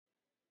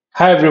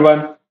Hi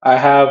everyone, I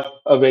have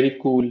a very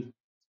cool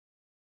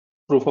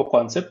proof of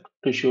concept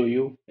to show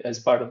you as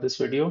part of this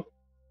video.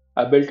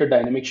 I built a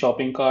dynamic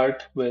shopping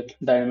cart with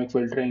dynamic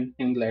filtering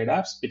in Glide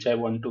apps, which I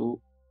want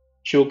to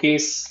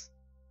showcase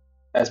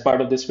as part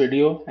of this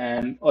video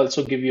and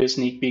also give you a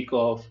sneak peek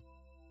of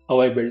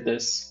how I built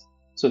this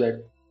so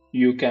that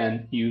you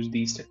can use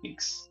these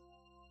techniques.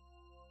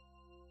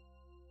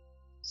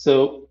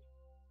 So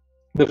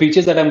the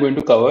features that I'm going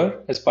to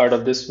cover as part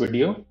of this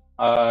video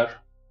are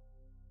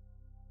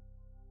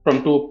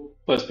from two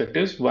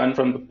perspectives, one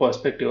from the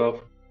perspective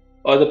of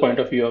or the point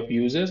of view of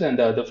users and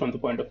the other from the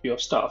point of view of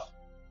staff.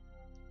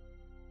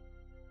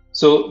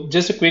 So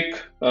just a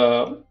quick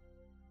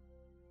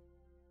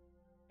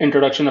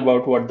introduction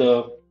about what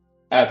the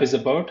app is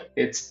about.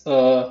 It's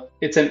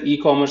an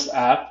e-commerce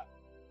app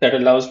that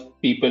allows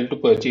people to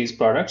purchase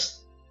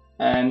products,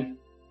 and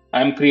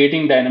I'm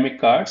creating dynamic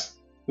carts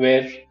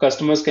where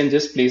customers can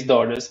just place the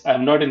orders. I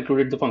have not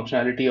included the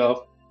functionality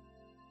of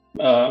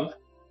uh,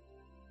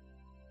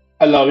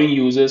 allowing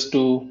users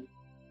to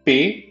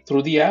pay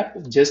through the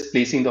app, just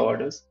placing the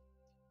orders.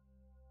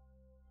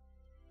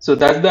 So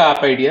that's the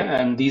app idea,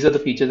 and these are the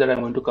features that I'm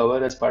going to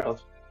cover as part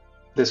of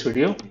this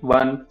video.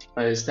 One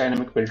is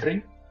dynamic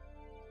filtering.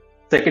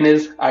 Second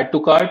is add to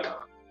cart.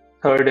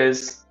 Third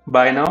is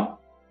buy now.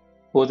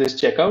 Fourth is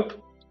checkout.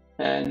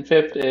 And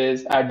fifth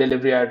is add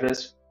delivery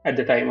address at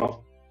the time of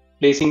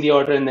placing the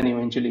order and then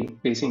eventually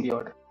placing the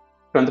order.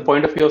 From the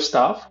point of view of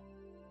staff,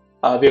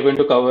 we are going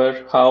to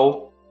cover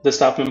how the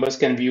staff members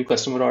can view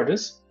customer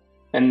orders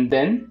and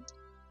then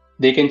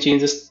they can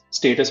change the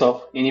status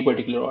of any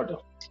particular order.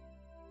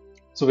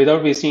 So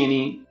without wasting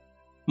any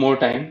more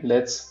time,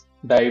 let's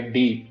dive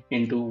deep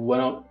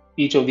into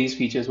each of these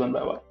features one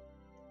by one.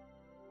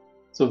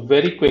 So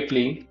very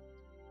quickly,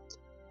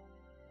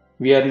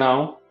 we are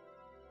now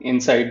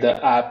inside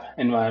the app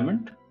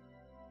environment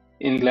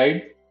in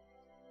Glide.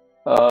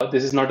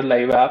 This is not a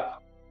live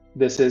app.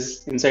 This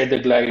is inside the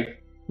Glide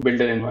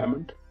builder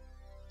environment.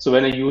 So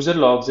when a user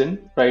logs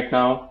in, right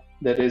now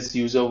there is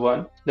user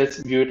one. Let's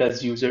view it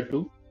as user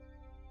two.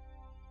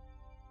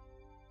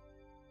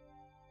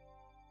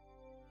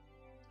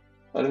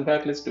 Or in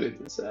fact, let's do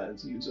it this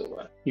as user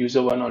one.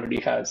 User one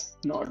already has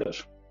an order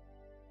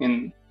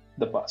in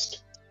the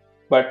past.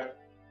 But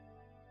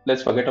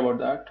let's forget about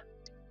that.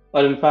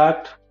 Or in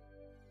fact,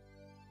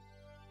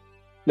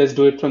 let's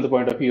do it from the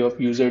point of view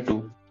of user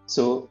two.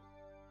 So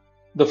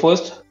the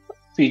first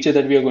feature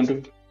that we are going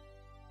to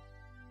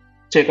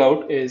check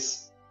out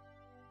is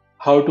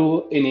how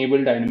to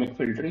enable dynamic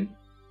filtering.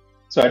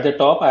 So at the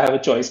top, I have a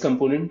choice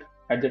component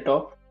at the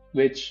top,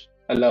 which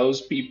allows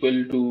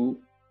people to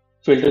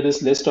filter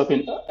this list of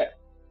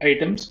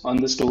items on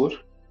the store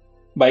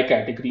by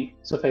category.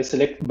 So if I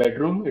select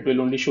bedroom, it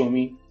will only show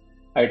me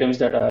items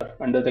that are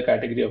under the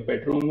category of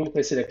bedroom. If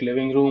I select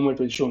living room, it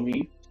will show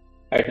me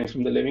items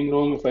from the living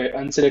room. If I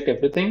unselect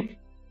everything,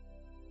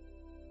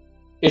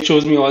 it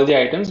shows me all the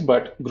items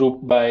but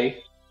grouped by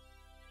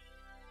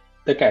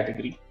the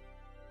category.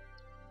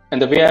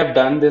 And the way I've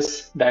done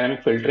this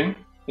dynamic filtering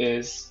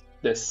is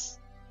this.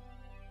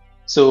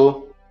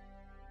 So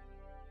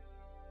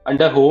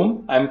under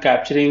home, I'm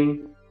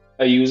capturing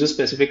a user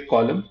specific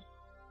column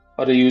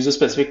or a user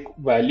specific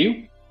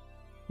value,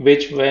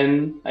 which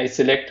when I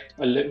select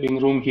a living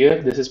room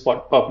here, this is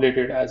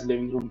populated as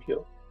living room here.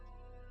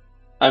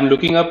 I'm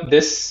looking up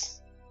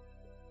this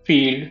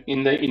field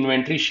in the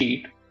inventory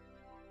sheet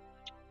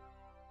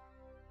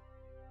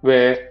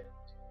where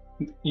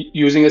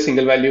using a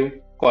single value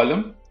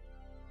column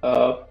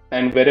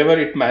and wherever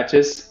it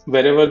matches,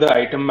 wherever the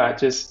item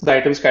matches, the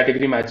items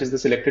category matches the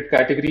selected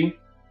category,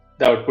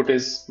 the output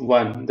is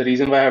 1. The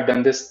reason why I've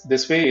done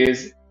this way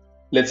is,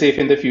 let's say if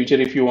in the future,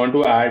 if you want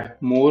to add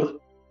more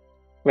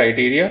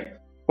criteria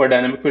for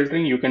dynamic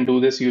filtering, you can do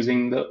this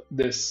using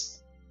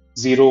this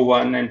 0,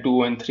 1, and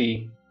 2 and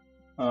 3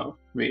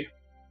 way.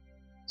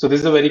 So this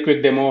is a very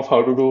quick demo of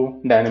how to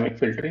do dynamic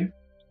filtering.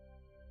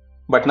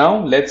 But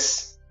now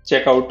let's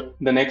check out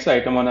the next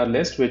item on our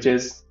list, which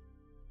is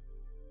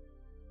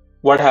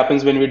what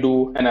happens when we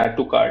do an add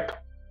to cart.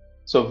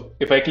 So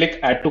if I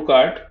click add to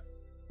cart,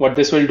 what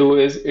this will do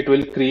is it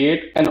will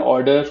create an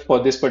order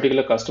for this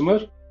particular customer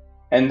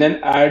and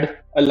then add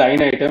a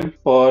line item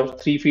for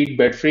 3 feet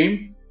bed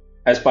frame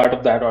as part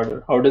of that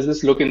order. How does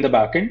this look in the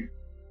backend?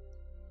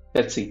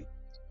 Let's see.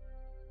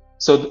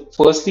 So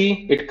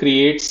firstly, it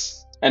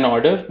creates an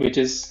order which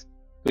is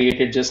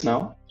created just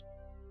now.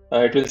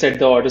 It will set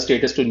the order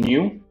status to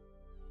new.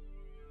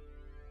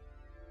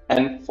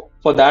 And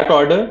for that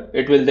order,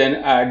 it will then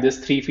add this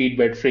 3 feet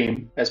bed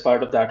frame as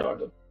part of that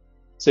order.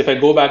 So if I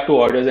go back to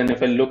orders and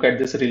if I look at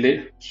this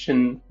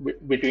relation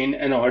between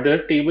an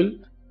order table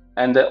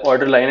and the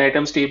order line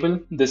items table,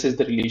 this is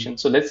the relation.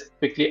 So let's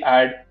quickly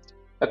add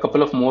a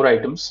couple of more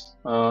items.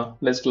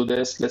 Let's do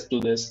this, let's do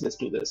this, let's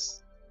do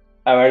this.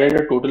 I've added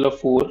a total of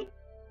 4.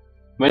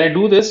 When I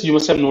do this, you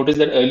must have noticed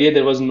that earlier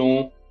there was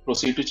no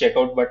proceed to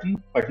checkout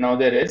button, but now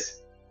there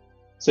is.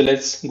 So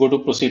let's go to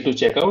proceed to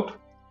checkout.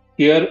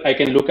 Here I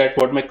can look at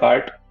what my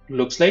cart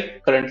looks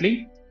like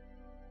currently.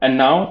 And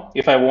now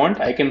if I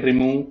want, I can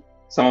remove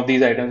some of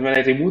these items. When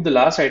I remove the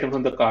last item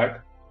from the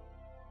cart,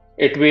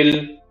 it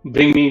will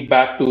bring me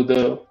back to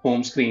the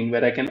home screen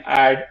where I can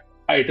add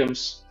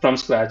items from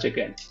scratch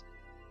again.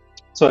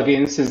 So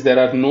again, since there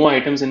are no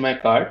items in my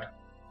cart,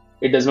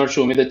 it does not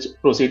show me the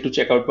proceed to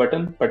checkout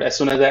button, but as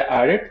soon as I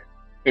add it,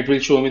 it will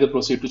show me the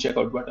proceed to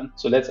checkout button.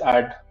 So let's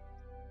add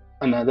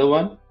another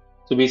one.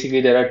 So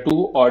basically there are 2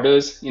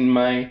 orders in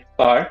my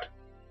cart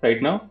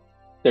right now.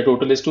 The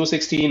total is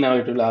 260. Now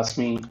it will ask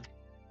me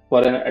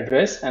for an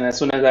address, and as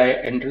soon as I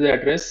enter the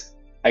address,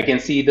 I can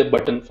see the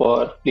button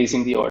for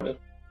placing the order.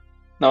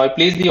 Now I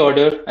place the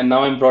order, and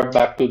now I'm brought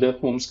back to the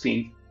home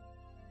screen.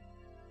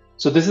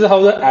 So this is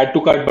how the add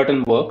to cart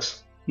button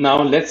works.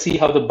 Now let's see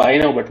how the buy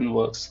now button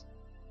works.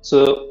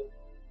 So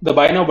the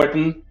buy now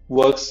button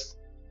works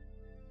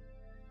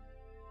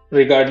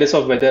regardless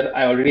of whether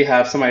I already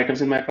have some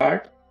items in my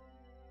cart,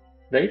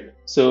 right?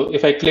 So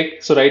if I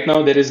click, so right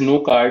now there is no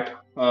cart.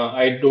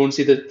 I don't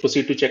see the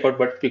proceed to checkout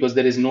button because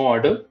there is no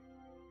order.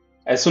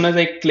 As soon as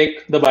I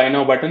click the buy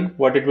now button,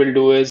 what it will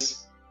do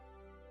is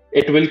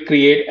it will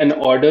create an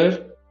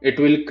order. It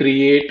will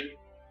create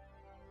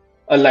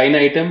a line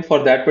item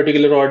for that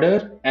particular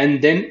order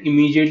and then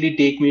immediately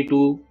take me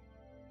to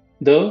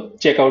the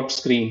checkout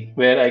screen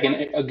where I can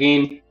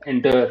again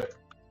enter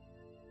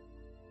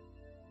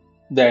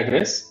the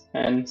address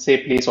and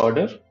say place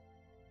order.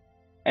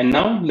 And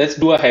now let's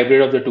do a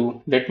hybrid of the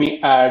two. Let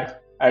me add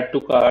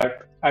to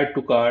cart, add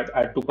to cart,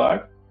 add to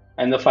cart.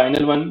 And the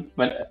final one,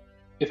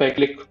 if I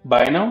click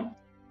buy now,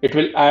 it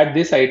will add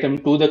this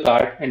item to the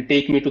cart and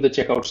take me to the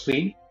checkout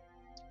screen.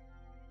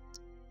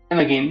 And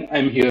again,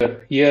 I'm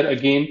here. Here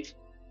again,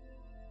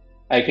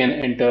 I can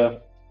enter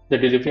the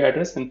delivery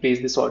address and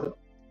place this order.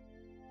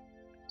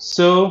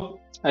 So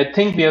I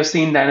think we have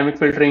seen dynamic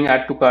filtering,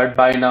 add to cart,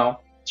 buy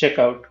now,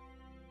 checkout,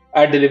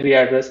 add delivery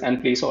address,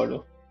 and place order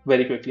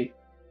very quickly.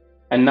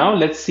 And now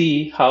let's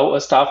see how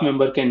a staff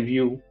member can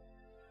view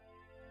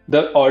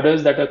the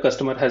orders that a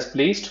customer has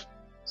placed.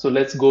 So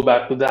let's go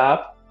back to the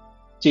app,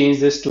 change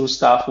this to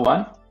staff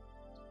 1.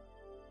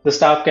 The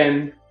staff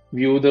can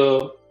view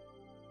the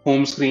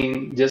home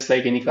screen just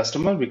like any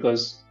customer,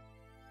 because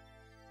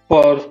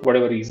for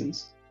whatever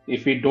reasons,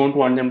 if we don't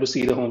want them to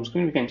see the home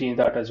screen, we can change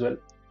that as well.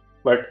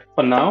 But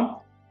for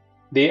now,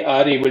 they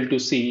are able to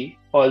see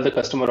all the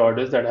customer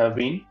orders that have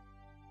been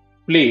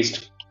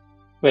placed.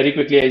 Very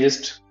quickly, I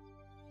just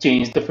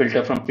changed the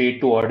filter from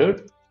paid to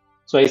ordered.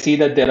 So I see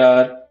that there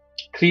are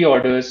 3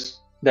 orders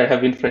that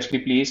have been freshly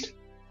placed.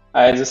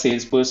 I, as a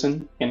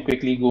salesperson, can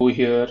quickly go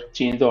here,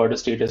 change the order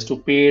status to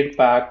paid,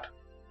 packed,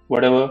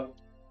 whatever.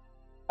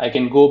 I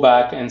can go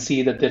back and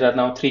see that there are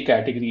now 3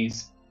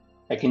 categories.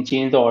 I can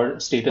change the order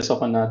status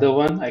of another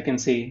one. I can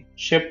say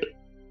shipped.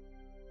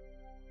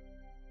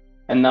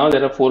 And now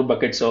there are 4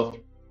 buckets of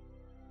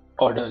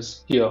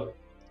orders here.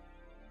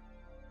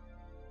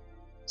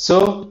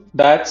 So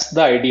that's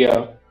the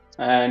idea.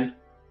 And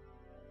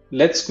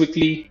let's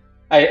quickly,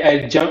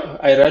 I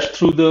rushed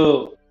through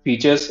the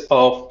features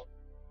of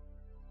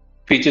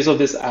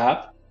this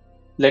app.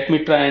 Let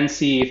me try and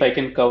see if I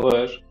can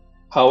cover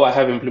how I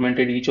have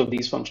implemented each of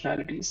these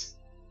functionalities.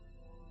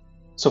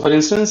 So for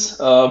instance,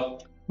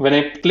 when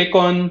I click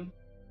on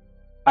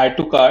add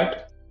to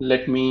cart,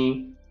 let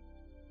me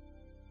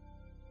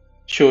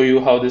show you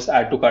how this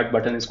add to cart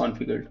button is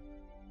configured.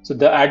 So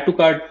the add to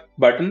cart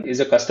button is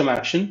a custom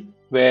action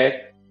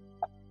where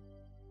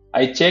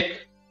I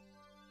check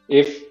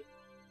if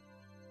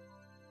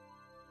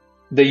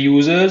the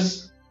user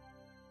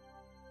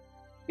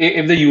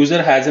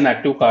has an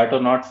active cart or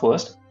not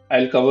first.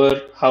 I'll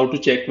cover how to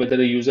check whether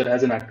a user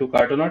has an active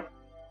cart or not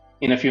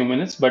in a few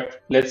minutes.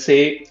 But let's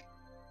say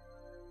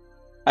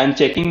I'm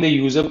checking the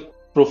user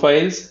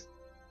profile's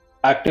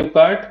active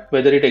cart,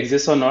 whether it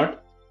exists or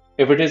not.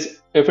 If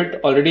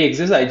it already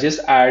exists, I just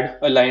add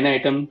a line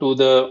item to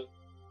the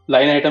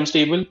line items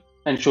table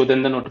and show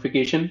them the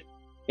notification.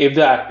 If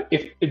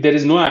there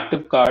is no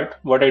active cart,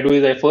 what I do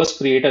is I first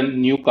create a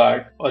new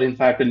cart, or in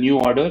fact a new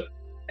order,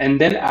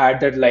 and then add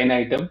that line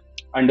item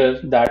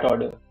under that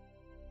order.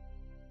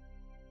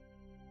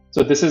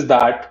 So this is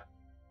that.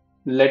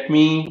 Let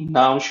me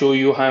now show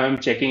you how I'm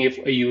checking if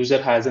a user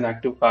has an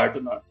active cart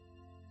or not.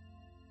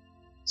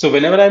 So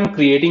whenever I'm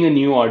creating a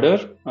new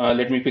order,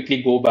 let me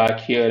quickly go back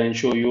here and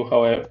show you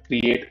how I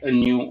create a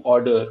new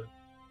order.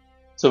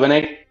 So when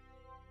I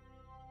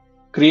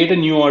create a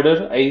new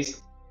order, I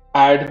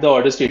add the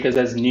order status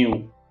as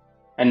new.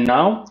 And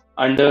now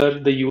under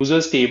the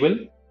users table,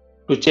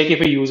 to check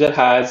if a user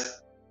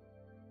has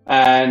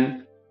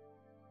an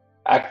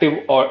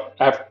active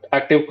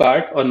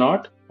cart or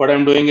not, what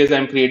I'm doing is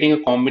I'm creating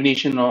a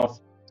combination of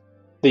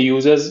the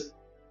user's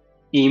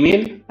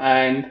email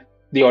and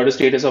the order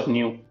status of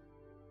new.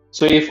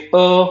 So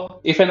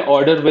if an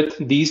order with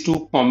these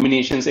 2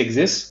 combinations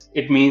exists,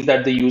 it means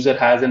that the user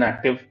has an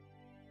active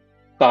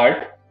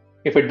cart.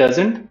 If it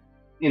doesn't,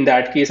 in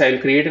that case, I'll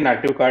create an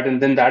active cart, and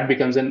then that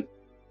becomes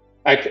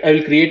I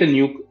will create a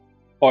new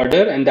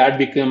order, and that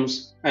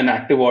becomes an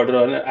active order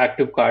or an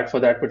active cart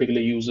for that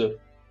particular user.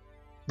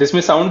 This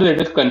may sound a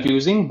little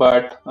confusing,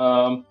 but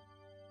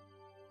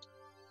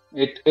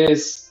it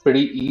is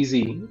pretty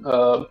easy.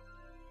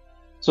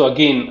 So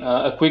again,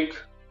 a quick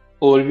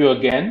overview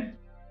again.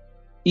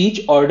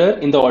 Each order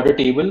in the order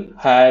table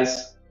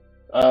has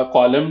a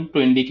column to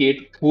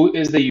indicate who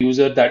is the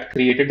user that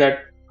created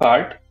that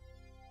cart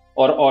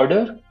or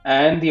order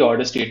and the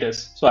order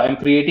status. So I'm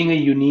creating a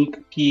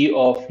unique key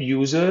of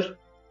user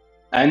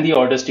and the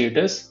order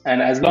status.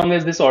 And as long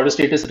as this order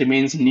status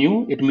remains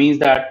new, it means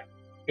that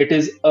it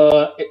is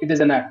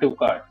an active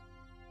cart.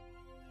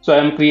 So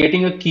I'm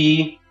creating a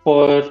key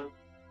for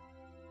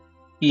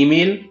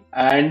email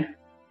and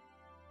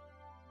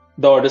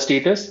the order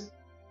status.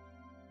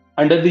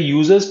 Under the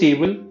users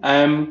table, I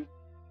am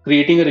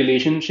creating a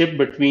relationship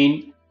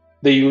between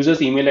the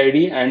user's email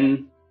ID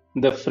and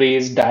the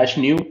phrase dash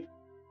new.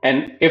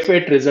 And if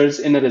it results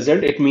in a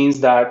result, it means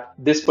that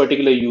this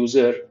particular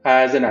user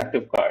has an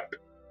active cart.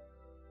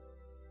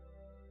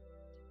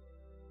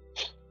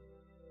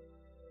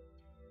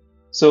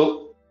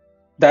 So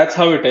that's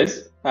how it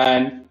is.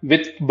 And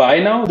with buy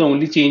now, the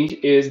only change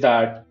is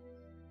that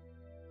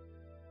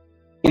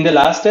in the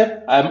last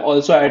step, I'm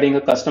also adding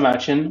a custom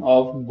action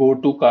of go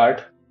to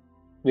cart,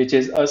 which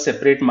is a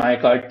separate my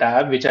cart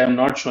tab, which I'm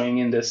not showing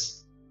in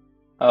this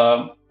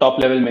top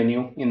level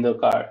menu in the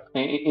cart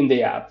in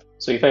the app.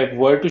 So if I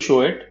were to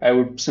show it, I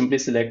would simply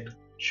select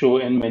show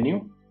in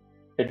menu.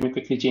 Let me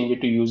quickly change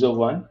it to user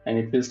one and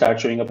it will start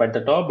showing up at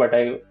the top, but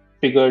I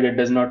figured it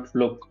does not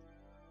look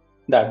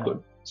that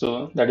good.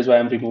 So that is why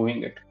I'm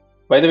removing it.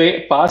 By the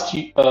way, past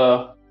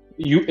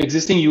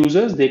existing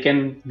users, they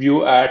can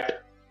view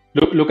at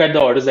look at the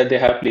orders that they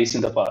have placed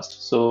in the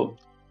past. So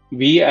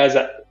we as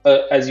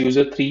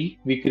user three,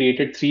 we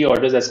created 3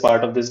 orders as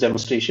part of this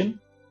demonstration.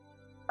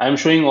 I'm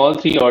showing all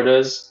 3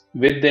 orders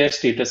with their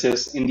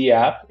statuses in the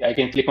app. I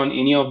can click on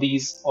any of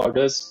these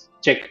orders,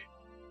 check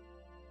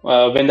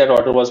when that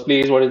order was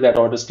placed, what is that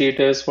order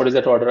status, what is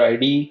that order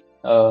ID,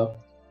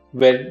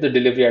 where the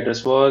delivery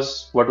address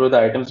was, what were the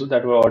items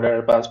that were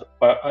ordered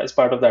as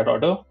part of that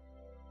order,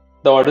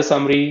 the order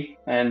summary,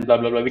 and blah,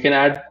 blah, blah. We can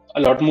add a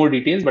lot more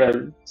details, but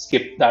I'll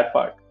skip that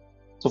part.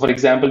 So for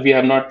example, we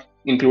have not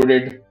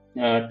included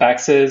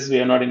taxes, we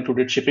have not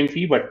included shipping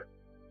fee, but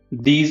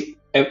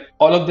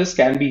all of this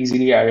can be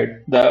easily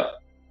added. The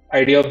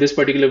idea of this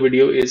particular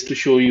video is to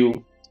show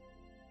you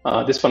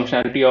this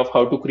functionality of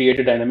how to create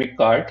a dynamic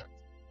cart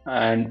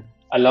and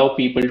allow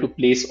people to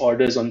place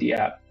orders on the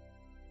app.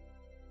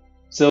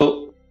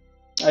 So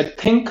I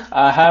think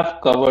I have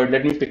covered.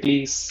 Let me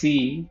quickly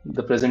see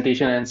the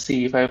presentation and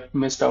see if I've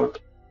missed out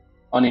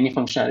on any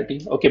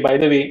functionality. Okay, by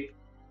the way,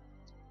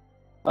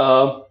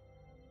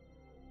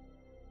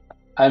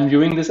 I'm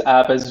viewing this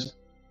app as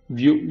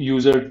view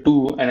user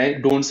 2 and I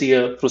don't see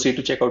a proceed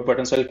to checkout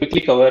button. So I'll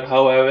quickly cover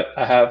how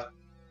I have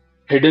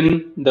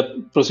hidden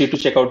the proceed to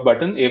checkout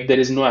button if there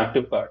is no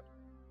active cart.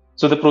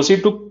 So the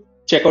proceed to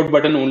checkout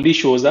button only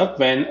shows up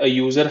when a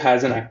user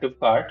has an active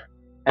cart.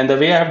 And the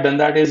way I have done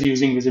that is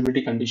using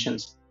visibility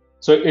conditions.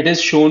 So it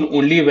is shown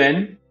only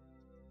when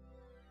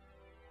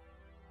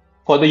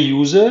for the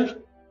user,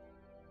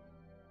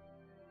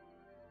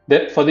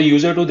 for the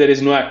user 2, there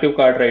is no active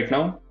cart right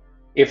now.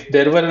 If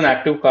there were an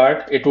active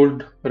cart, it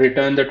would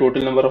return the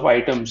total number of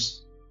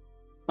items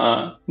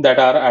that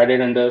are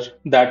added under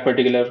that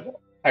particular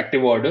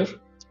active order,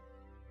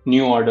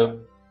 new order.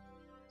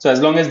 So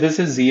as long as this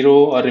is 0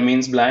 or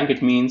remains blank,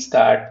 it means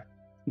that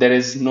there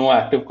is no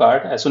active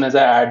cart. As soon as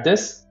I add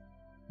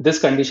this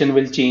condition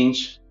will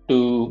change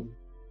to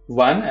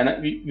 1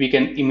 and we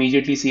can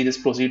immediately see this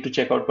proceed to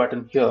checkout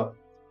button here.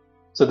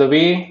 So the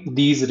way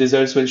these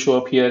results will show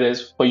up here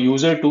is for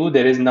user 2,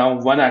 there is now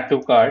 1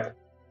 active cart,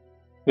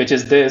 which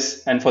is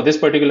this. And for this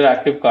particular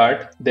active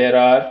cart, there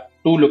are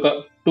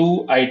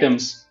 2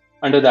 items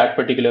under that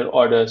particular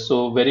order.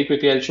 So very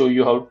quickly, I'll show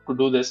you how to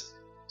do this.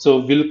 So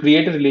we'll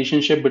create a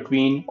relationship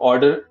between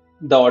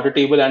the order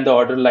table and the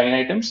order line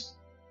items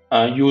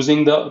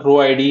using the row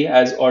ID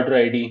as order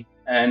ID.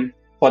 And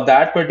for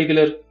that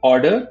particular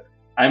order,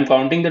 I'm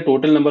counting the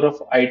total number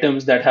of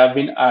items that have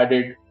been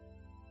added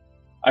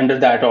under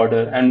that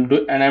order. And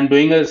I'm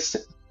doing a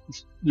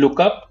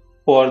lookup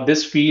for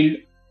this field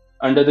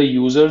under the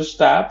users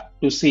tab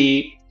to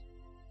see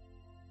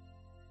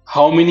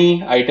how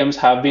many items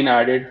have been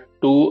added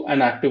to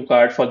an active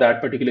cart for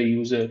that particular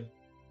user.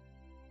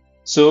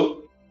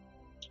 So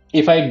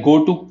if I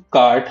go to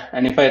cart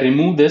and if I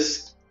remove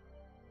this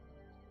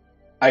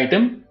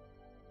item,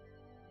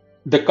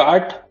 the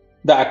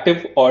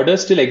active order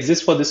still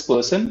exists for this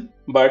person,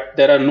 but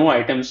there are no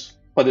items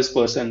for this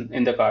person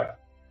in the cart,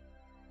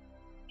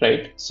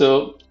 right?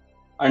 So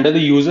under the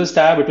users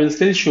tab, it will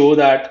still show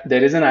that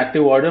there is an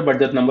active order, but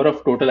the number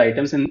of total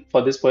items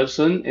for this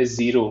person is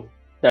 0.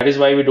 That is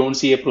why we don't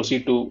see a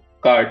proceed to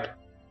cart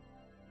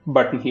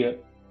button here.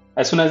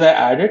 As soon as I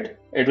add it,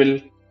 it will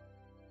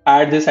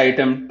add this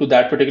item to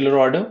that particular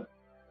order,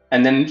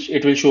 and then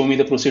it will show me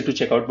the proceed to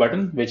checkout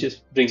button, which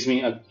brings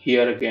me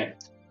here again.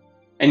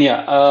 And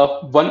yeah,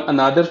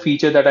 another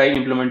feature that I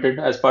implemented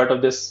as part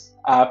of this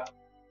app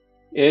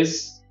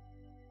is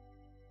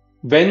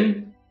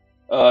when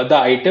the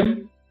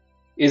item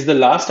is the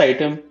last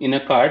item in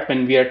a cart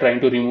when we are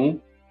trying to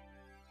remove,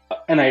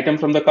 an item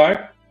from the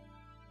cart.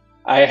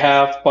 I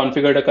have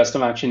configured a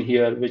custom action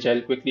here, which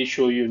I'll quickly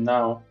show you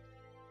now.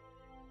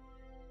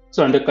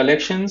 So under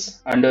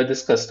collections, under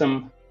this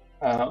custom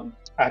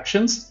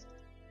actions,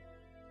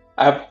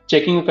 I'm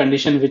checking a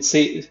condition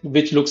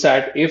which looks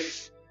at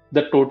if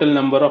the total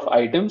number of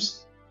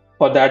items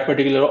for that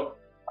particular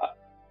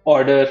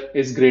order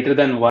is greater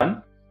than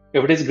one.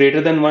 If it is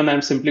greater than one,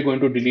 I'm simply going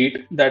to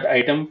delete that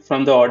item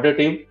from the order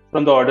table,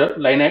 from the order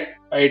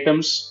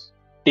items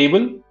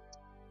table.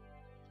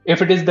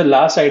 If it is the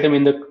last item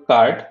in the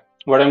cart,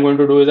 what I'm going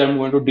to do is I'm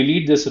going to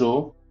delete this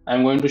row.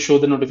 I'm going to show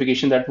the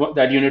notification that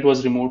that unit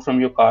was removed from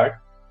your cart,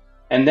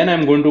 and then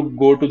I'm going to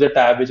go to the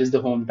tab which is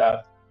the home tab.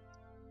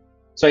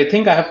 So I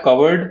think I have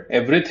covered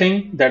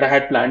everything that I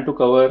had planned to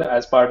cover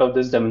as part of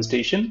this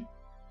demonstration.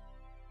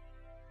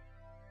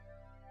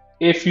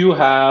 If you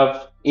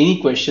have any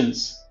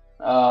questions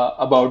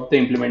about the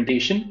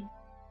implementation,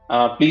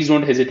 please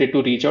don't hesitate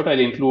to reach out. I'll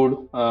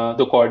include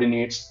the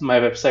coordinates, my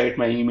website,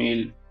 my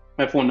email,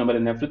 my phone number,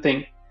 and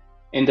everything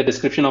in the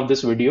description of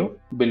this video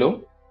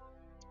below.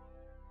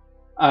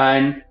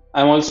 And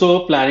I'm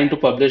also planning to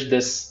publish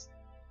this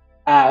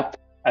app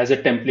as a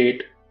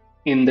template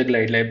in the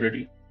Glide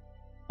library.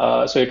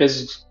 So it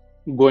is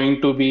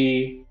going to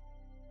be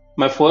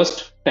my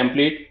first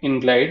template in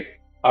Glide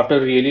after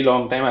a really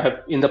long time. I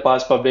have in the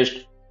past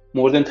published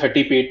more than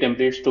 30 paid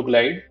templates to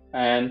Glide,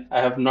 and I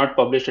have not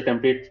published a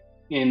template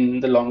in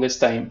the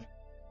longest time.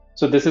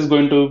 So this is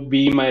going to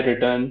be my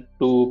return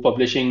to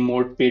publishing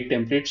more paid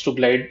templates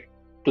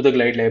to the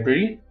Glide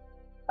library.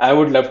 I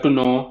would love to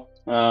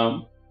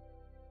know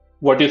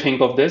what you think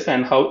of this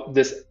and how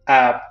this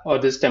app or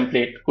this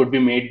template could be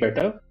made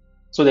better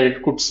so that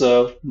it could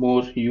serve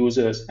more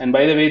users. And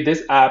by the way,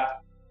 this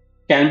app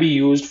can be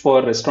used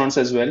for restaurants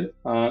as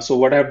well. So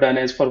what I've done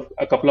is for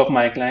a couple of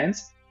my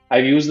clients,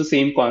 I've used the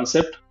same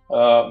concept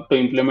to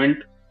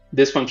implement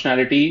this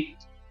functionality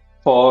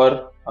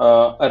for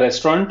a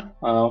restaurant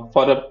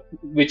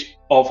which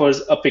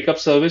offers a pickup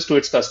service to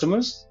its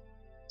customers.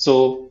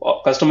 So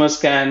customers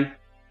can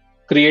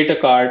create a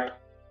cart,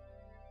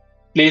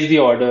 place the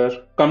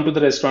order, come to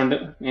the restaurant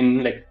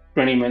in like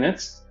 20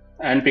 minutes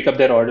and pick up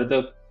their order.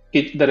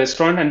 The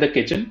restaurant and the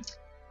kitchen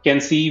can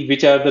see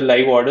which are the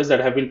live orders that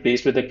have been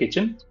placed with the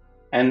kitchen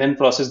and then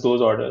process those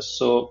orders.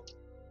 So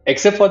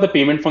except for the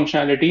payment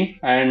functionality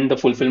and the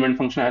fulfillment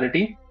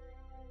functionality,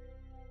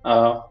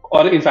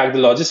 or in fact the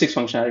logistics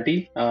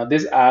functionality,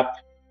 this app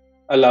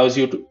allows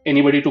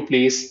anybody to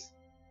place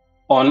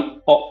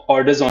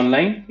orders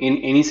online in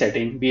any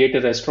setting, be it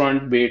a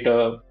restaurant, be it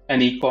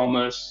an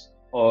e-commerce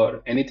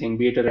or anything,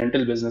 be it a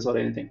rental business or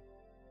anything.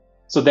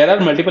 So there are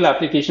multiple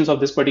applications of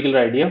this particular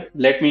idea.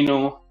 Let me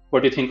know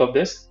what you think of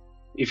this.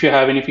 If you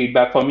have any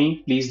feedback for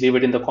me, please leave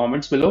it in the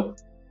comments below,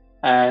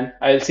 and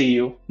I'll see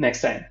you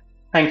next time.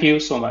 Thank you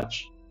so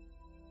much.